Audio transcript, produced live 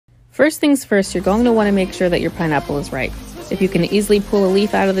First things first, you're going to want to make sure that your pineapple is ripe. If you can easily pull a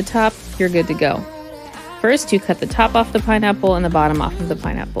leaf out of the top, you're good to go. First, you cut the top off the pineapple and the bottom off of the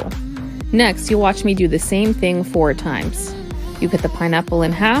pineapple. Next, you watch me do the same thing 4 times. You cut the pineapple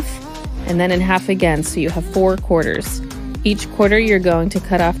in half, and then in half again, so you have 4 quarters. Each quarter, you're going to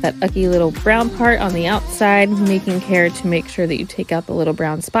cut off that ugly little brown part on the outside, making care to make sure that you take out the little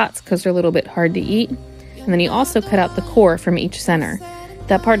brown spots because they're a little bit hard to eat. And then you also cut out the core from each center.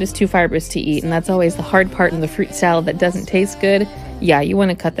 That part is too fibrous to eat, and that's always the hard part in the fruit salad that doesn't taste good. Yeah, you want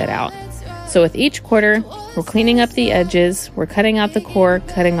to cut that out. So with each quarter, we're cleaning up the edges, we're cutting out the core,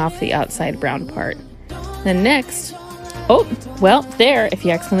 cutting off the outside brown part. Then next, oh, well, there, if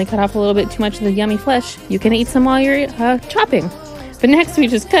you accidentally cut off a little bit too much of the yummy flesh, you can eat some while you're chopping. But next, we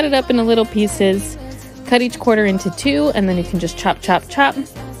just cut it up into little pieces, cut each quarter into 2, and then you can just chop, chop, chop.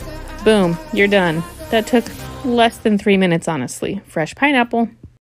 Boom, you're done. That took less than 3 minutes, honestly. Fresh pineapple.